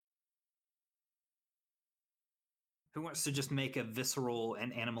Who wants to just make a visceral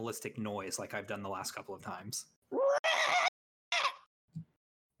and animalistic noise like I've done the last couple of times?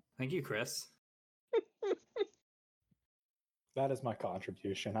 Thank you, Chris. That is my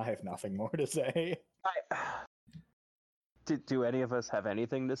contribution. I have nothing more to say. Do any of us have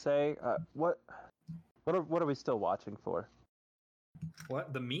anything to say? What are we still watching for?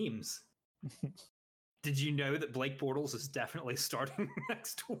 What? The memes. Did you know that Blake Bortles is definitely starting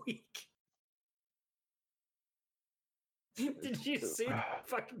next week? Did you see the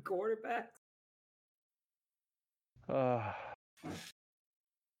fucking quarterback?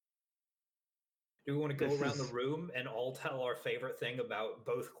 Do we want to go around the room and all tell our favorite thing about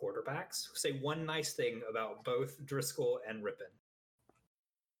both quarterbacks? Say one nice thing about both Driscoll and Rypien.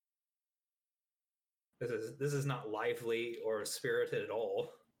 This is not lively or spirited at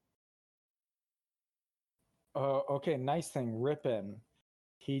all. Okay, nice thing. Rypien.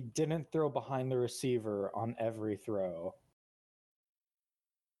 He didn't throw behind the receiver on every throw.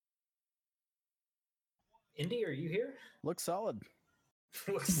 Indy, are you here? Looks solid.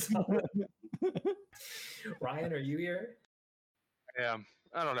 Looks solid. Ryan, are you here? I am.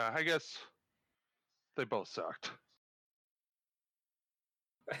 I don't know. I guess they both sucked.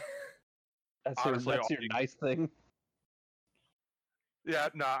 That's your nice thing. Yeah,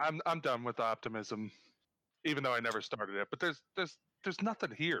 no, I'm done with optimism, even though I never started it. But there's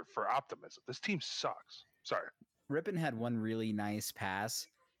nothing here for optimism. This team sucks. Sorry. Rypien had one really nice pass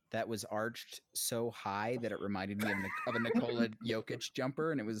that was arched so high that it reminded me of a Nikola Jokic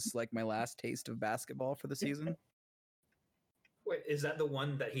jumper, and it was like my last taste of basketball for the season. Wait, is that the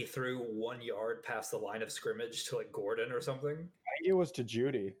one that he threw 1 yard past the line of scrimmage to like Gordon or something? I think it was to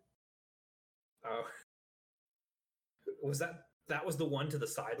Judy. Oh, was that was the one to the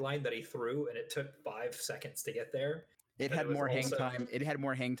sideline that he threw, and it took 5 seconds to get there? It had more hang time. It had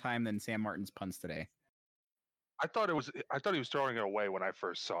more hang time than Sam Martin's punts today. I thought he was throwing it away when I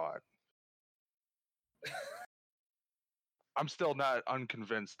first saw it. I'm still not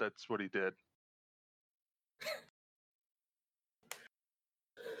unconvinced that's what he did.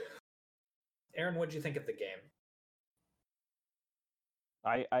 Aaron, what did you think of the game?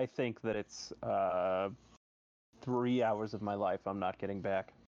 I think that it's 3 hours of my life I'm not getting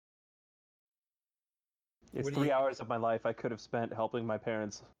back. It's 3 hours of my life I could have spent helping my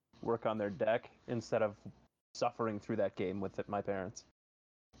parents work on their deck instead of suffering through that game with my parents.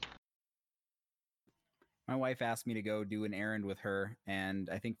 My wife asked me to go do an errand with her, and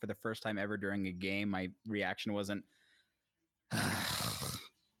I think for the first time ever during a game, my reaction wasn't, I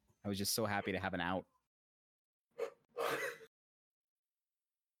was just so happy to have an out.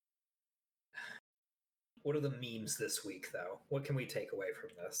 What are the memes this week, though? What can we take away from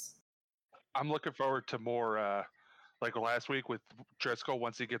this? I'm looking forward to more like last week with Driscoll.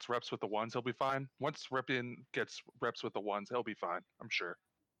 Once he gets reps with the ones, he'll be fine. Once Rypien gets reps with the ones, he'll be fine. I'm sure.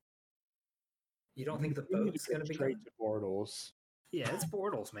 You don't think the boat's going to be straight to Bortles? Yeah, it's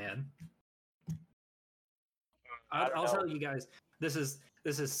Bortles, man. I'll tell you guys. This is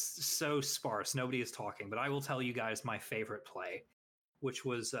so sparse. Nobody is talking, but I will tell you guys my favorite play, which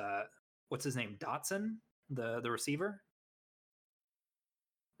was what's his name? Dotson, the receiver.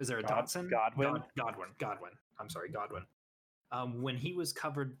 Is there a Dotson? Godwin. I'm sorry, Godwin. When he was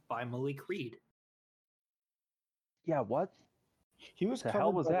covered by Malik Reed. Yeah, what? He was the covered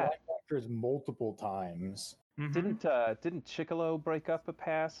hell was by that? linebackers multiple times. Mm-hmm. Didn't Chicolo break up a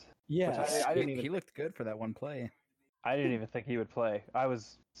pass? Yes. I didn't even. He looked good for that one play. I didn't even think he would play. I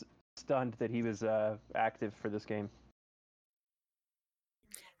was stunned that he was active for this game.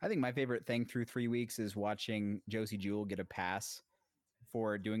 I think my favorite thing through 3 weeks is watching Josie Jewell get a pass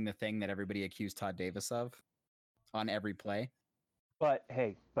for doing the thing that everybody accused Todd Davis of on every play. But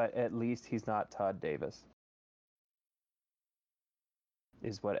at least he's not Todd Davis,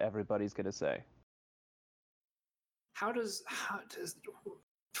 is what everybody's going to say. How does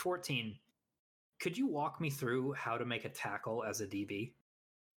 14? Could you walk me through how to make a tackle as a DB?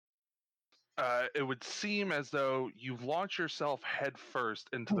 It would seem as though you launch yourself head first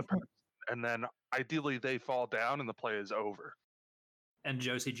into the person, and then ideally they fall down and the play is over. And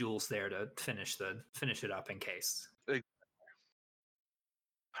Josie Jewell's there to finish it up in case.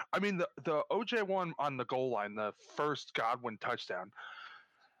 I mean, the OJ one on the goal line, the first Godwin touchdown,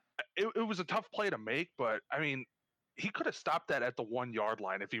 it was a tough play to make, but I mean, he could have stopped that at the 1 yard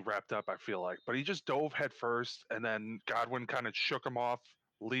line if he wrapped up, I feel like. But he just dove head first, and then Godwin kind of shook him off,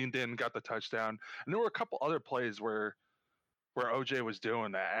 leaned in, got the touchdown. And there were a couple other plays where OJ was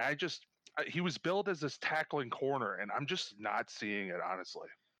doing that. And he was billed as this tackling corner, and I'm just not seeing it, honestly.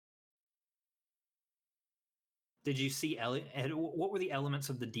 Did you see what were the elements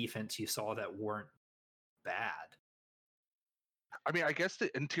of the defense you saw that weren't bad? I mean, I guess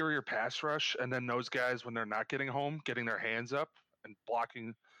the interior pass rush, and then those guys when they're not getting home, getting their hands up and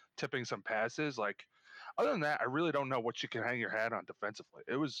blocking, tipping some passes. Like, other than that, I really don't know what you can hang your hat on defensively.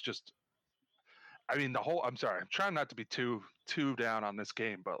 It was just, I mean, the whole. I'm sorry, I'm trying not to be too down on this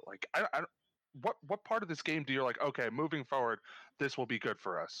game, but like, what part of this game do you like? Okay, moving forward, this will be good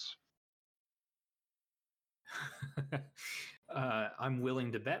for us. I'm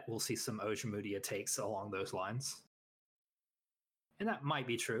willing to bet we'll see some Ojemudia takes along those lines. And that might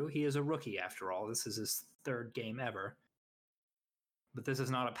be true. He is a rookie after all. This is his third game ever. But this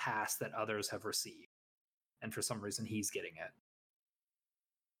is not a pass that others have received. And for some reason, he's getting it.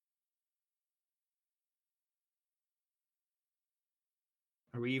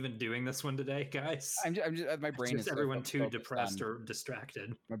 Are we even doing this one today, guys? I'm just my brain Is is everyone so too depressed or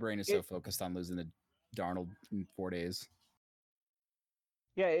distracted? My brain is so focused on losing to Darnold in 4 days.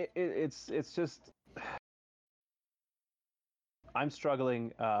 Yeah, it's just I'm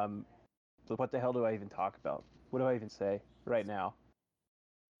struggling. With what the hell do I even talk about? What do I even say right now?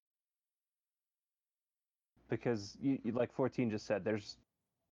 Because you like 14 just said, there's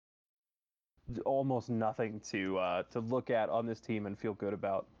almost nothing to look at on this team and feel good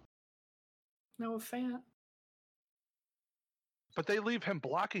about. Noah Fant. But they leave him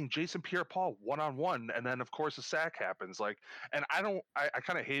blocking Jason Pierre-Paul one-on-one, and then of course a sack happens. Like, and I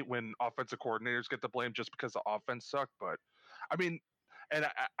kind of hate when offensive coordinators get the blame just because the offense sucked. But I mean, and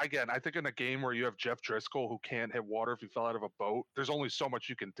again, I think in a game where you have Jeff Driscoll who can't hit water if he fell out of a boat, there's only so much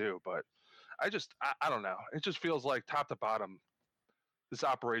you can do. But I don't know. It just feels like top to bottom, this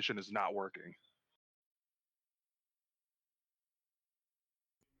operation is not working.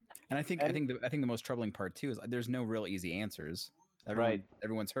 And I think the most troubling part too is there's no real easy answers.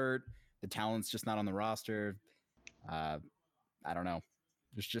 Everyone's hurt. The talent's just not on the roster. I don't know.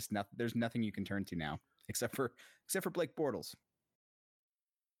 There's just nothing. There's nothing you can turn to now except for Blake Bortles.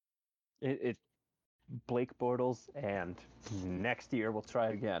 It Blake Bortles, and next year we'll try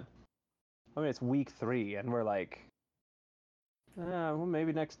again. I mean, it's week 3, and we're like, well,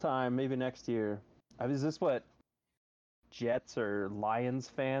 maybe next time, maybe next year. I mean, is this what Jets or Lions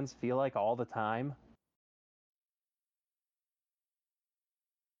fans feel like all the time?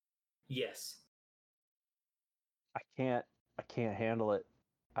 Yes. I can't handle it.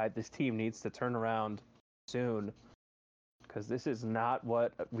 This team needs to turn around soon, because this is not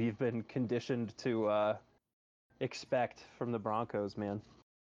what we've been conditioned to expect from the Broncos, man.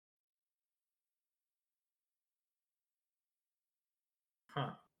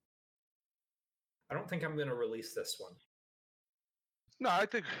 Huh. I don't think I'm going to release this one. No, I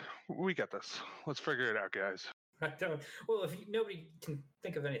think we got this. Let's figure it out, guys. I don't. Well, if nobody can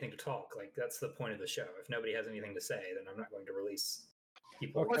think of anything to talk, like that's the point of the show. If nobody has anything to say, then I'm not going to release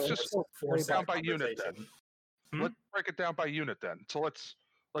people. Let's just force down that by unit then. Hmm? Let's break it down by unit then. So let's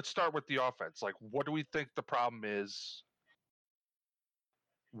start with the offense. Like, what do we think the problem is?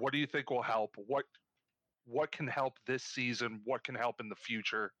 What do you think will help? What can help this season? What can help in the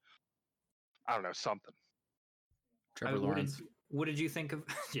future? I don't know, something. Trevor Lawrence. What did you think of?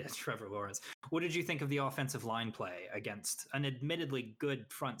 Yes, Trevor Lawrence. What did you think of the offensive line play against an admittedly good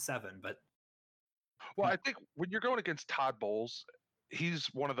front seven? But well, I think when you're going against Todd Bowles, he has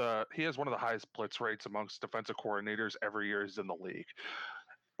one of the highest blitz rates amongst defensive coordinators every year he's in the league.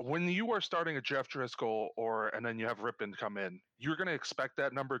 When you are starting a Jeff Driscoll and then you have Rippon come in, you're going to expect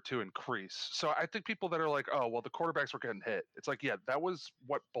that number to increase. So I think people that are like, oh, well, the quarterbacks were getting hit. It's like, yeah, that was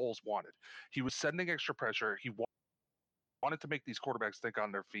what Bowles wanted. He was sending extra pressure. He wanted to make these quarterbacks think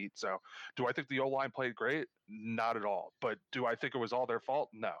on their feet. So do I think the O-line played great? Not at all. But do I think it was all their fault?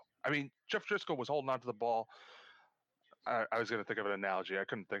 No. I mean, Jeff Driscoll was holding on to the ball. I was going to think of an analogy. I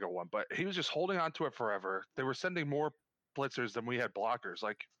couldn't think of one, but he was just holding on to it forever. They were sending more blitzers than we had blockers.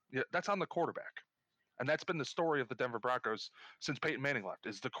 Like, yeah, that's on the quarterback. And that's been the story of the Denver Broncos since Peyton Manning left,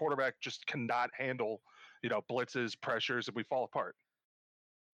 is the quarterback just cannot handle, blitzes, pressures, and we fall apart.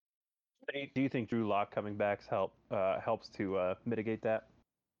 Do you think Drew Lock coming back helps to mitigate that?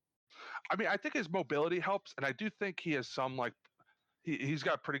 I mean, I think his mobility helps, and I do think he has some, like, he's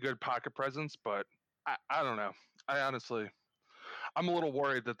got pretty good pocket presence, but I don't know. I'm a little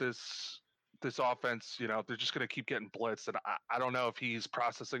worried that this offense, they're just going to keep getting blitzed, and I don't know if he's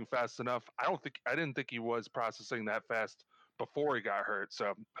processing fast enough. I didn't think he was processing that fast before he got hurt,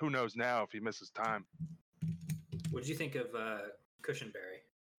 so who knows now if he misses time. what did you think of Cushenberry?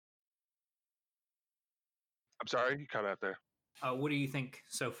 I'm sorry, you cut out there. What do you think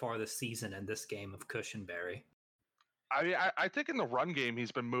so far this season in this game of Cushenberry? I mean, I think in the run game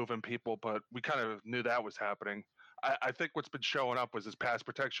he's been moving people, but we kind of knew that was happening. I think what's been showing up was his pass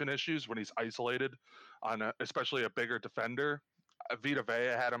protection issues when he's isolated on especially a bigger defender. Vita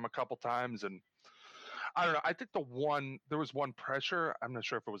Vea had him a couple times, and I don't know. I think there was one pressure. I'm not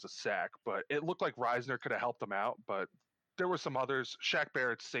sure if it was a sack, but it looked like Reisner could have helped him out. But there were some others. Shaq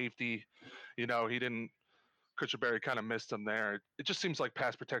Barrett's safety, he didn't. Cushenberry kind of missed him there. It just seems like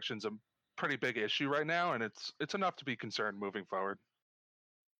pass protection's a pretty big issue right now, and it's enough to be concerned moving forward.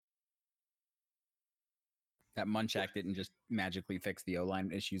 That Munchak didn't just magically fix the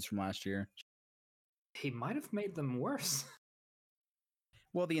O-line issues from last year. He might have made them worse.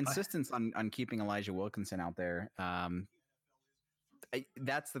 Well, the insistence on keeping Elijah Wilkinson out there,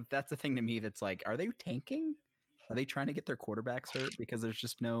 that's the thing to me that's like, are they tanking? Are they trying to get their quarterbacks hurt? Because there's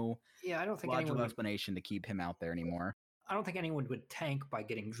just no I don't think logical explanation to keep him out there anymore. I don't think anyone would tank by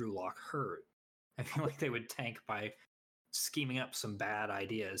getting Drew Lock hurt. I feel like they would tank by scheming up some bad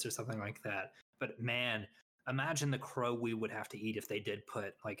ideas or something like that. But man, imagine the crow we would have to eat if they did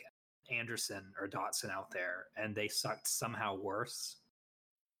put like Anderson or Dotson out there and they sucked somehow worse.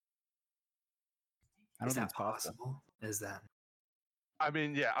 I don't Is think that it's possible. Is that? I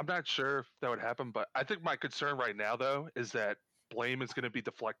mean, yeah, I'm not sure if that would happen, but I think my concern right now, though, is that blame is going to be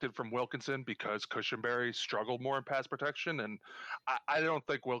deflected from Wilkinson because Cushenberry struggled more in pass protection, and I don't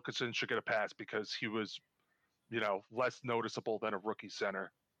think Wilkinson should get a pass because he was, less noticeable than a rookie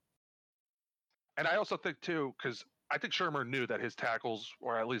center. And I also think, too, because I think Shermer knew that his tackles,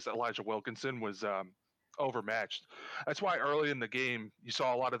 or at least Elijah Wilkinson, was overmatched. That's why early in the game, you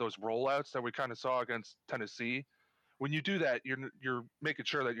saw a lot of those rollouts that we kind of saw against Tennessee. When you do that, you're making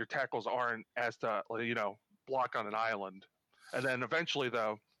sure that your tackles aren't asked to, block on an island. And then eventually,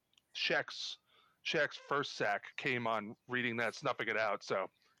 though, Shaq's first sack came on reading that, snuffing it out. So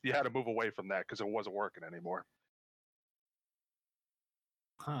you had to move away from that because it wasn't working anymore.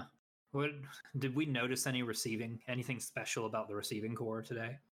 Huh. What did we notice anything special about the receiving core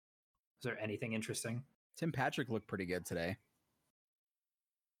today? Is there anything interesting? Tim Patrick looked pretty good today.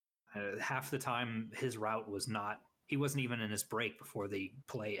 Half the time, his route was not. He wasn't even in his break before the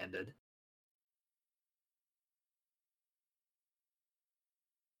play ended.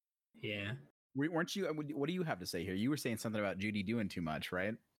 Yeah. Weren't you? What do you have to say here? You were saying something about Judy doing too much,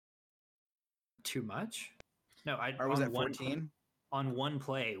 right? Too much? No, Or was that 14? On one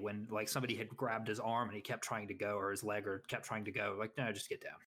play when like somebody had grabbed his arm and he kept trying to go, or his leg, or kept trying to go. Like, no, just get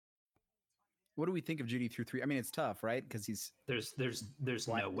down. What do we think of Judy through 3? I mean, it's tough, right? Because there's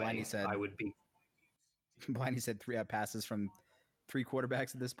no way I would be. Blindy said 3 passes from 3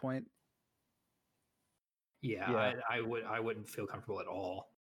 quarterbacks at this point. Yeah. I wouldn't feel comfortable at all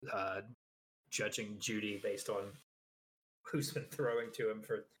judging Judy based on who's been throwing to him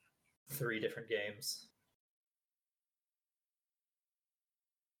for 3 different games.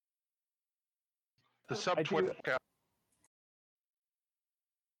 The sub-Twitter account.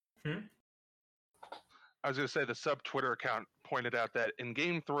 I was going to say the sub-Twitter account pointed out that in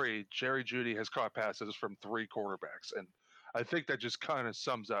Game 3, Jerry Jeudy has caught passes from 3 quarterbacks. And I think that just kind of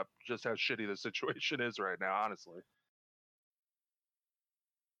sums up just how shitty the situation is right now, honestly.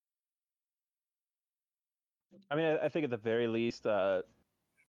 I mean, I think at the very least,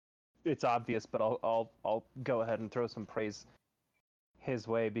 it's obvious, but I'll go ahead and throw some praise his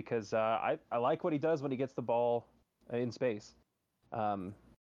way because I like what he does when he gets the ball in space.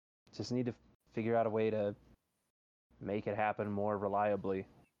 Just need to figure out a way to make it happen more reliably.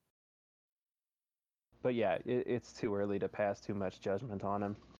 But yeah, it's too early to pass too much judgment on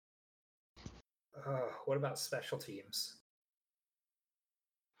him. What about special teams?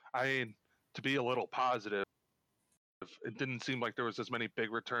 I mean, to be a little positive, it didn't seem like there was as many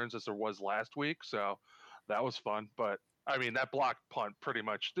big returns as there was last week, so that was fun. But I mean, that blocked punt pretty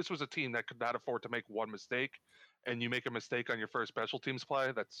much. This was a team that could not afford to make one mistake, and you make a mistake on your first special teams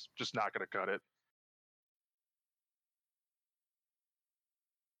play, that's just not going to cut it.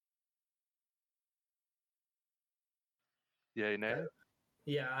 Yay, nay?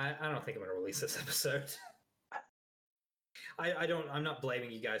 Yeah, I don't think I'm going to release this episode. I'm not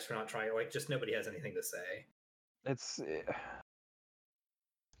blaming you guys for not trying. Like, just nobody has anything to say.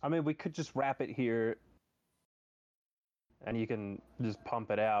 I mean, we could just wrap it here, and you can just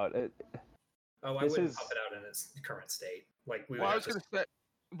pump it out. I wouldn't pump it out in its current state. Like, I was going to say,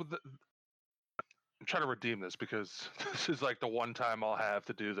 I'm trying to redeem this because this is like the one time I'll have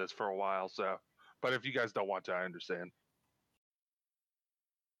to do this for a while. So, but if you guys don't want to, I understand.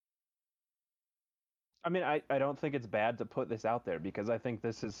 I mean, I don't think it's bad to put this out there because I think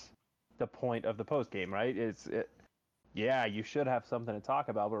this is the point of the post game, right? Yeah, you should have something to talk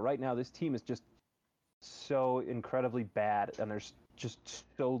about, but right now this team is just so incredibly bad, and there's just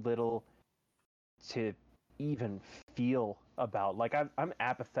so little to even feel about. Like I'm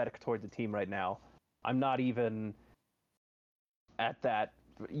apathetic toward the team right now. I'm not even at that,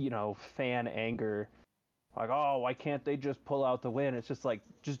 fan anger. Like, oh, why can't they just pull out the win? It's just like,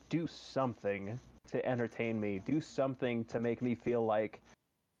 just do something to entertain me. Do something to make me feel like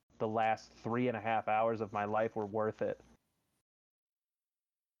the last 3.5 hours of my life were worth it.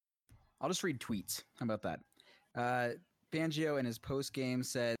 I'll just read tweets. How about that? Fangio in his post game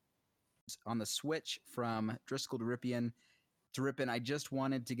said on the switch from Driscoll to Rypien, I just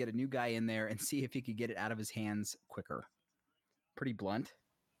wanted to get a new guy in there and see if he could get it out of his hands quicker. Pretty blunt.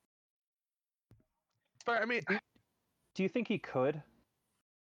 But I mean, do you think he could?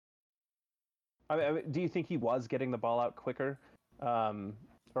 I mean, do you think he was getting the ball out quicker,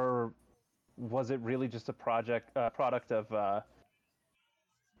 or was it really just a product of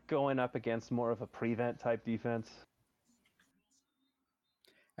going up against more of a prevent type defense?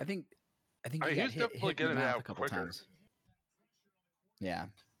 I think he got definitely getting it out a couple times. Yeah,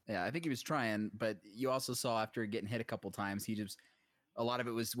 I think he was trying, but you also saw after getting hit a couple times, a lot of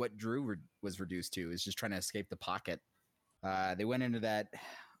it was what Drew was reduced to, is just trying to escape the pocket. They went into that,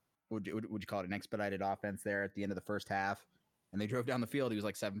 would you call it, an expedited offense there at the end of the first half, and they drove down the field. He was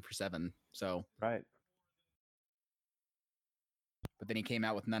like 7 for 7. So right. But then he came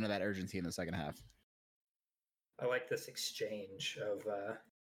out with none of that urgency in the second half. I like this exchange of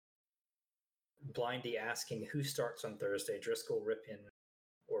Blindy asking who starts on Thursday, Driscoll, Rypien,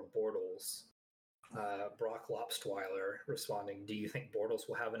 or Bortles. Brock Lobstweiler responding, do you think Bortles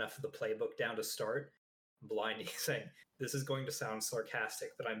will have enough of the playbook down to start? Blindy saying, this is going to sound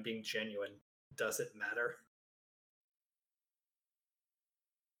sarcastic, but I'm being genuine. Does it matter?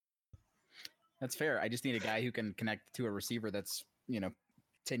 That's fair. I just need a guy who can connect to a receiver that's,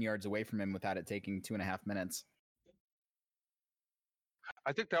 10 yards away from him without it taking 2.5 minutes.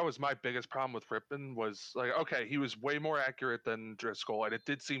 I think that was my biggest problem with Rypien was like, okay, he was way more accurate than Driscoll, and it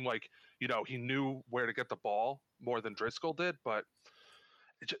did seem like, he knew where to get the ball more than Driscoll did, but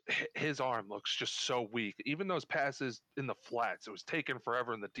his arm looks just so weak. Even those passes in the flats, it was taking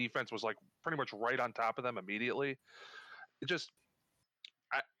forever, and the defense was like pretty much right on top of them immediately. It just,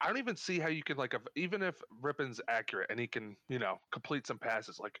 I don't even see how you can, like, even if Rypien's accurate and he can, complete some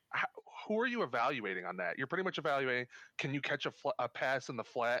passes, like, who are you evaluating on that? You're pretty much evaluating, can you catch a pass in the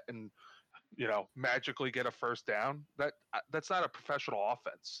flat and, magically get a first down? That's not a professional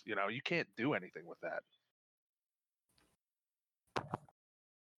offense. You can't do anything with that.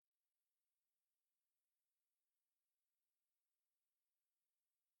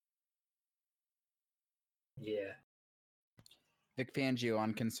 Yeah. Vic Fangio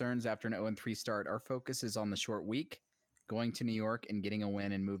on concerns after an 0-3 start. Our focus is on the short week, going to New York and getting a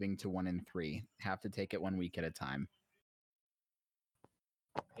win and moving to 1-3. Have to take it 1 week at a time.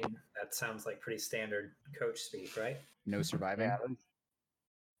 That sounds like pretty standard coach speak, right? No surviving.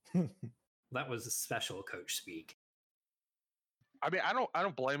 That was a special coach speak. I mean, I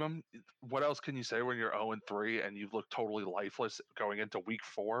don't blame him. What else can you say when you're 0-3 and you look totally lifeless going into week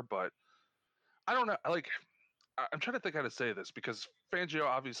 4? But I don't know. Like, I'm trying to think how to say this, because Fangio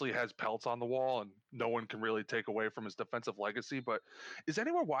obviously has pelts on the wall and no one can really take away from his defensive legacy. But is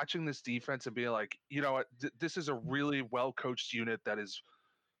anyone watching this defense and being like, you know what, this is a really well-coached unit that is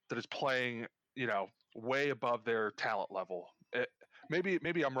playing, way above their talent level?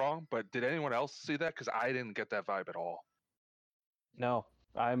 Maybe I'm wrong, but did anyone else see that? Because I didn't get that vibe at all. No,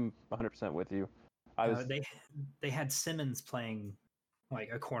 I'm 100% with you. They had Simmons playing like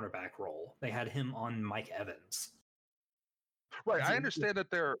a cornerback role. They had him on Mike Evans. Right. I understand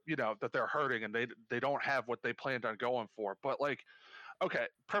that they're hurting and they don't have what they planned on going for. But, like, okay,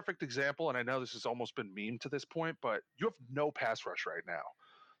 perfect example. And I know this has almost been memed to this point, but you have no pass rush right now.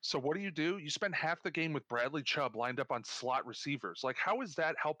 So what do? You spend half the game with Bradley Chubb lined up on slot receivers. Like, how is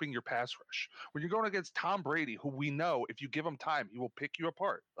that helping your pass rush? When you're going against Tom Brady, who we know if you give him time, he will pick you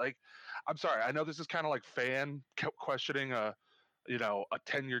apart. Like, I'm sorry. I know this is kind of like fan questioning a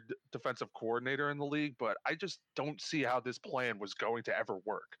tenured defensive coordinator in the league, but I just don't see how this plan was going to ever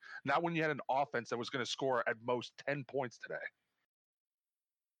work. Not when you had an offense that was going to score at most 10 points today.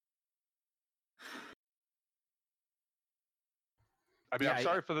 I mean, I'm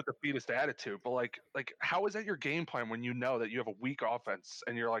sorry for the defeatist attitude, but like, how is that your game plan when you know that you have a weak offense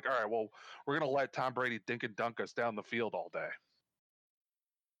and you're like, all right, well, we're going to let Tom Brady dink and dunk us down the field all day?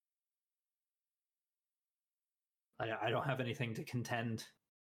 I don't have anything to contend.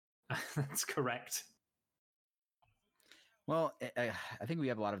 That's correct. Well, I think we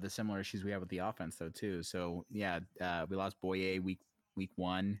have a lot of the similar issues we have with the offense, though, too. So, yeah, we lost Boye week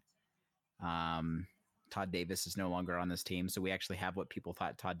 1. Todd Davis is no longer on this team, so we actually have what people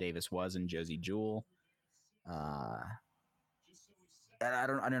thought Todd Davis was in Josie Jewell. And I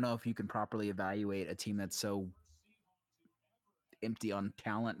don't know if you can properly evaluate a team that's so empty on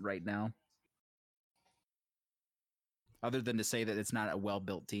talent right now. Other than to say that it's not a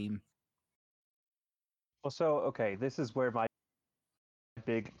well-built team. Well, so okay, this is where my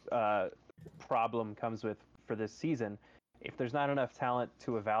big problem comes with for this season. If there's not enough talent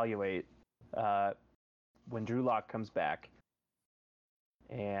to evaluate when Drew Lock comes back,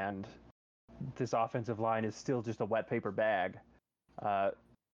 and this offensive line is still just a wet paper bag,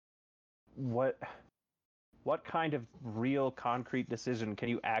 what kind of real concrete decision can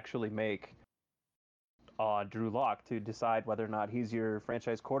you actually make on Drew Lock to decide whether or not he's your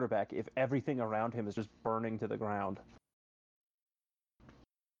franchise quarterback if everything around him is just burning to the ground?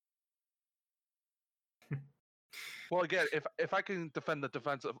 Well, again, if I can defend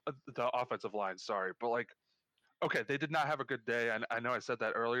the offensive line, sorry, but like, okay, they did not have a good day. I know I said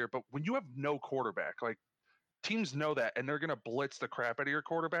that earlier, but when you have no quarterback, like teams know that, and they're going to blitz the crap out of your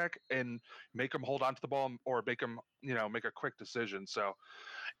quarterback and make him hold on to the ball or make him, make a quick decision. So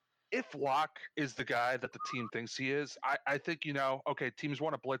if Locke is the guy that the team thinks he is, I think, okay, teams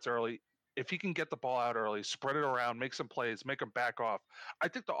want to blitz early. If he can get the ball out early, spread it around, make some plays, make him back off, I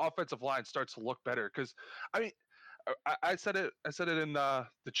think the offensive line starts to look better. Because, I mean, I said it in the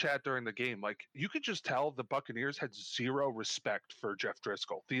chat during the game. Like, you could just tell the Buccaneers had zero respect for Jeff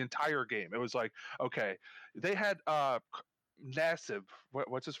Driscoll the entire game. It was like, okay, they had Nassib.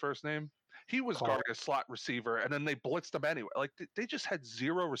 What's his first name? He was guarding a slot receiver, and then they blitzed him anyway. Like, they just had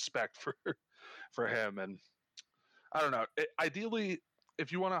zero respect for him. And I don't know. Ideally,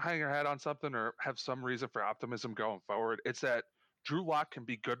 if you want to hang your hat on something or have some reason for optimism going forward, it's that Drew Lock can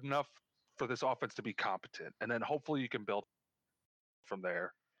be good enough for this offense to be competent, and then hopefully you can build from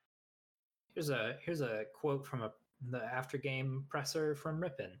there. Here's a quote from the after game presser from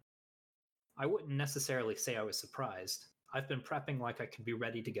Rippin. I wouldn't necessarily say I was surprised. I've been prepping like I could be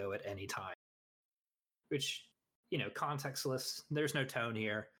ready to go at any time. Which, contextless. There's no tone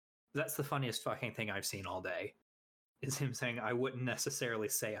here. That's the funniest fucking thing I've seen all day. Is him saying I wouldn't necessarily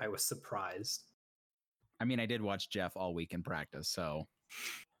say I was surprised. I mean, I did watch Jeff all week in practice, so.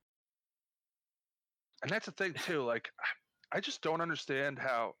 And that's the thing too. Like, I just don't understand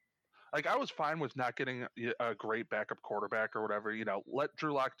how. Like, I was fine with not getting a great backup quarterback or whatever. Let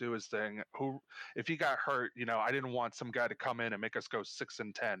Drew Lock do his thing. If he got hurt, I didn't want some guy to come in and make us go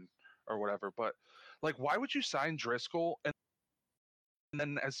 6-10 or whatever. But like, why would you sign Driscoll and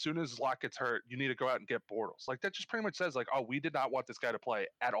then as soon as Lock gets hurt, you need to go out and get Bortles? Like, that just pretty much says like, oh, we did not want this guy to play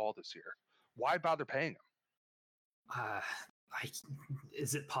at all this year. Why bother paying him?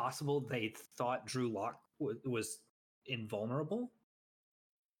 Is it possible they thought Drew Lock was invulnerable?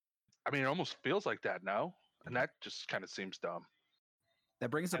 I mean, it almost feels like that now, and that just kind of seems dumb.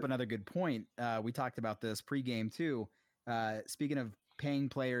 That brings up another good point. We talked about this pregame too. Speaking of paying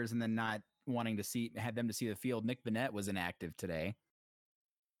players and then not wanting to have them to see the field, Nick Vannett was inactive today.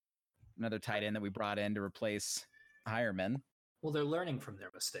 Another tight end that we brought in to replace Hireman. Well, they're learning from their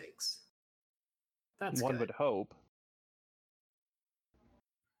mistakes. That's one good. would hope.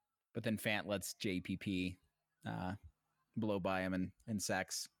 But then Fant lets JPP blow by him in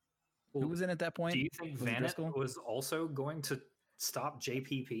sacks. Who was in at that point? Do you think Vannett was also going to stop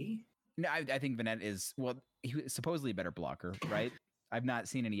JPP? No, I think Vannett is, he was supposedly a better blocker, right? I've not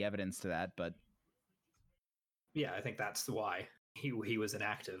seen any evidence to that, but. Yeah, I think that's why he was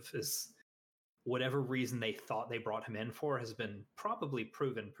inactive, is whatever reason they thought they brought him in for has been probably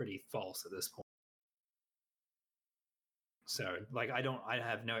proven pretty false at this point. So, like, I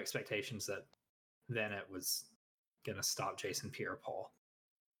have no expectations that Vannett was going to stop Jason Pierre-Paul.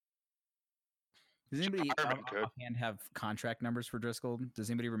 Does anybody offhand have contract numbers for Driscoll? Does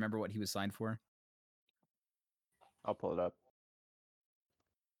anybody remember what he was signed for? I'll pull it up.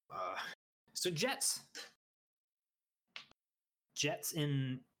 So Jets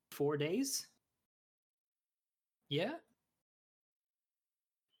in 4 days? Yeah?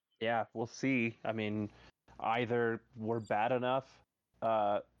 Yeah, we'll see. I mean, either we're bad enough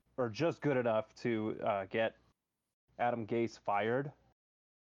or just good enough to get Adam Gase fired,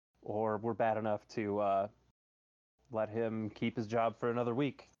 or we're bad enough to let him keep his job for another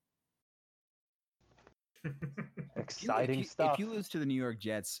week. Exciting stuff. If you lose to the New York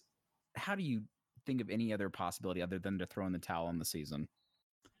Jets, how do you think of any other possibility other than to throw in the towel on the season?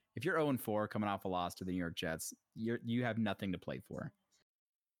 If you're 0-4 coming off a loss to the New York Jets, you have nothing to play for.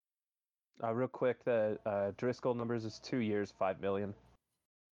 Real quick, the Driscoll numbers is 2 years, $5 million.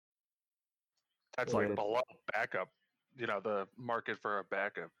 That's like below backup. The market for a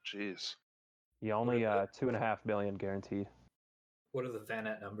backup. Jeez. Yeah, only $2.5 million guaranteed. What are the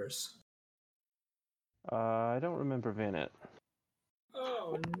Vannett numbers? I don't remember Vannett.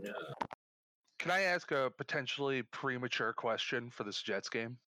 Oh no! Can I ask a potentially premature question for this Jets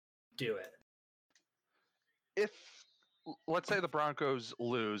game? Do it. If let's say the Broncos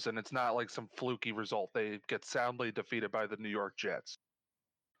lose and it's not like some fluky result, they get soundly defeated by the New York Jets.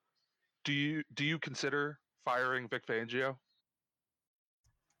 Do you consider firing Vic Fangio?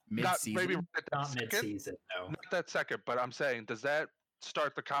 Mid-season? Not maybe right at that Not second, mid-season, no. not that second, but I'm saying, does that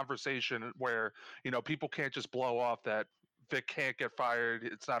start the conversation where people can't just blow off that Vic can't get fired,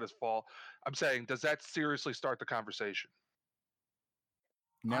 it's not his fault? I'm saying, does that seriously start the conversation?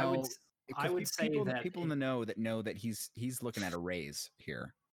 No, I would say people, that people in the know that he's looking at a raise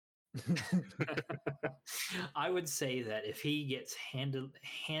here. I would say that if he gets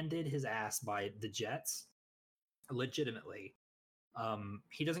handed his ass by the Jets, legitimately,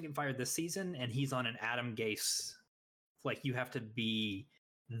 he doesn't get fired this season, and he's on an Adam Gase. Like, you have to be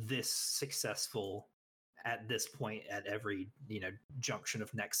this successful at this point at every junction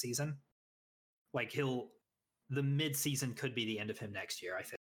of next season. Like, the mid-season could be the end of him next year, I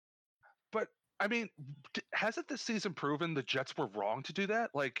think. But I mean, hasn't this season proven the Jets were wrong to do that?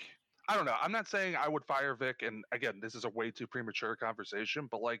 Like, I don't know. I'm not saying I would fire Vic, and again, this is a way too premature conversation,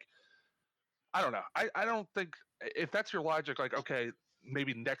 but like, I don't know. I don't think, if that's your logic, like, okay,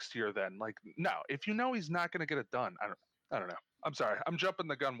 maybe next year then. Like, no, if he's not going to get it done, I don't know. I'm sorry. I'm jumping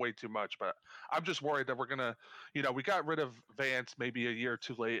the gun way too much, but I'm just worried that we're going to, we got rid of Vance maybe a year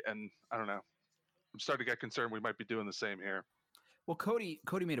too late, and I don't know. I'm starting to get concerned we might be doing the same here. Well, Cody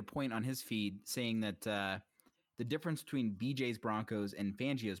made a point on his feed saying that the difference between BJ's Broncos and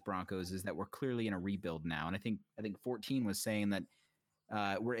Fangio's Broncos is that we're clearly in a rebuild now. And I think 14 was saying that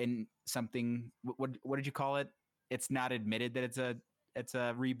we're in something. What did you call it? It's not admitted that it's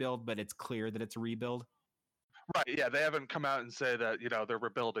a rebuild, but it's clear that it's a rebuild. Right. Yeah, they haven't come out and say that they're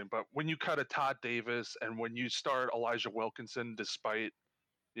rebuilding. But when you cut a Todd Davis and when you start Elijah Wilkinson, despite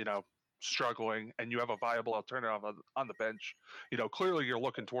struggling, and you have a viable alternative on the bench, clearly you're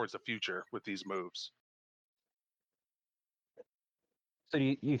looking towards the future with these moves. So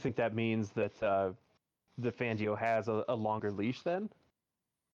you think that means that the Fangio has a longer leash then?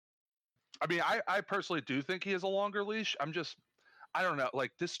 I mean, I personally do think he has a longer leash. I don't know.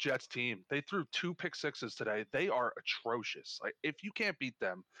 Like, this Jets team, they threw 2 pick sixes today. They are atrocious. Like, if you can't beat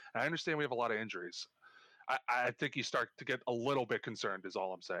them, and I understand we have a lot of injuries, I think you start to get a little bit concerned, is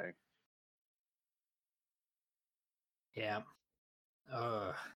all I'm saying. Yeah.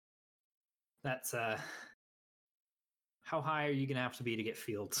 That's how high are you gonna have to be to get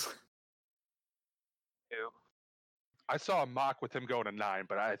Fields? I saw a mock with him going to 9,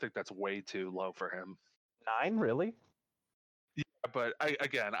 but I think that's way too low for him. 9, really? Yeah, but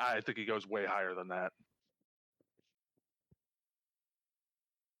I think he goes way higher than that.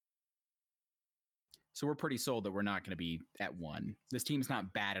 So we're pretty sold that we're not going to be at 1. This team's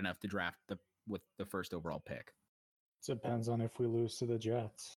not bad enough to draft with the first overall pick. Depends on if we lose to the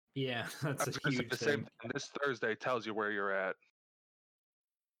Jets. Yeah, that's a huge the thing. same thing. This Thursday tells you where you're at.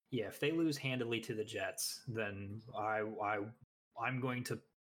 Yeah, if they lose handily to the Jets, then I'm going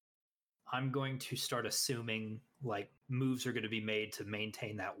to start assuming like moves are going to be made to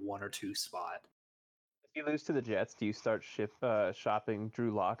maintain that 1 or 2 spot. If you lose to the Jets, do you start shopping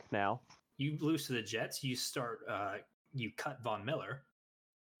Drew Lock now? You lose to the Jets, you start you cut Von Miller.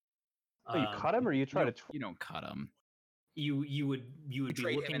 Oh, you cut him, or you try to? You don't cut him. You would be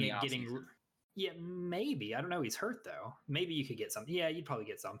looking at getting. Offseason. Yeah, maybe. I don't know. He's hurt though. Maybe you could get something. Yeah, you'd probably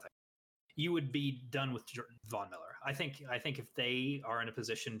get something. You would be done with Von Miller. I think if they are in a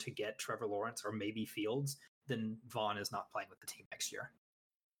position to get Trevor Lawrence or maybe Fields, then Von is not playing with the team next year.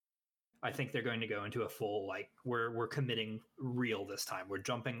 I think they're going to go into a full, like, we're committing real this time. We're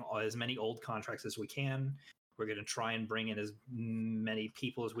jumping as many old contracts as we can. We're going to try and bring in as many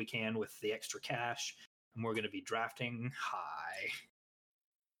people as we can with the extra cash, and we're going to be drafting high.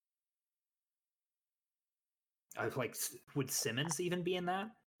 Would Simmons even be in that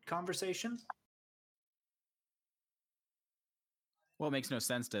conversation? Well, it makes no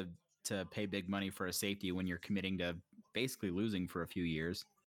sense to pay big money for a safety when you're committing to basically losing for a few years.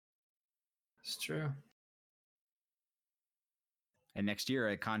 It's true. And next year,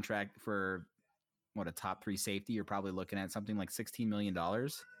 a contract for a top 3 safety, you're probably looking at something like $16 million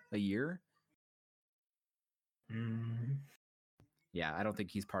a year. Mm. Yeah, I don't think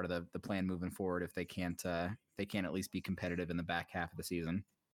he's part of the plan moving forward if they can't at least be competitive in the back half of the season.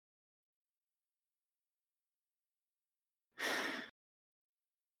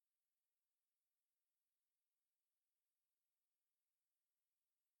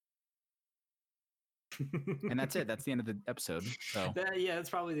 And that's it. That's the end of the episode. So Yeah, that's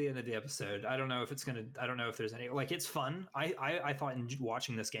probably the end of the episode. I don't know if it's gonna. I don't know if there's any. Like, it's fun. I thought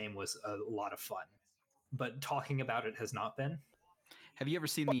watching this game was a lot of fun, but talking about it has not been. have you ever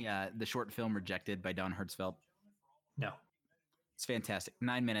seen the short film Rejected by Don Hertzfeldt? No. It's fantastic.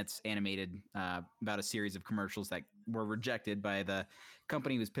 9 minutes animated about a series of commercials that were rejected by the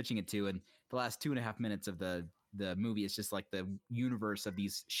company he was pitching it to. And the last 2.5 minutes of the movie is just like the universe of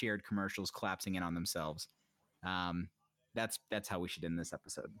these shared commercials collapsing in on themselves. That's how we should end this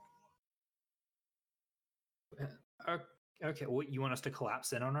episode. Okay. What, you want us to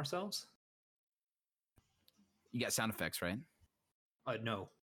collapse in on ourselves? You got sound effects, right? No.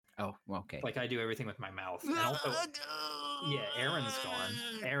 Oh, well, okay. Like, I do everything with my mouth. And also, yeah, Aaron's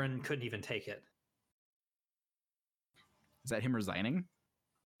gone. Aaron couldn't even take it. Is that him resigning?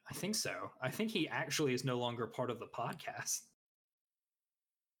 I think so. I think he actually is no longer part of the podcast.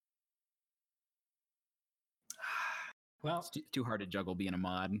 Well, It's too hard to juggle being a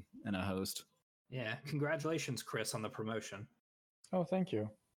mod and a host. yeah. Congratulations, Chris, on the promotion. Oh, thank you.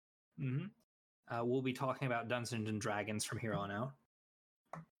 Mm-hmm. We'll be talking about Dungeons and Dragons from here on out.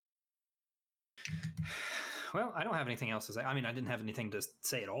 Well, I don't have anything else to say. I mean, I didn't have anything to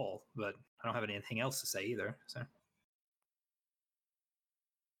say at all, but I don't have anything else to say either. So,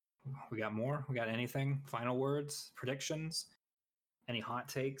 we got more? We got anything? Final words? Predictions? Any hot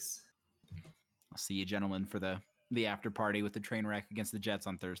takes? I'll see you gentlemen for the after party with the train wreck against the Jets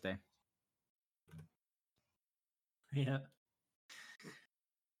on Thursday. Yeah.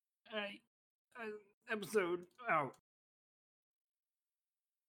 Episode out.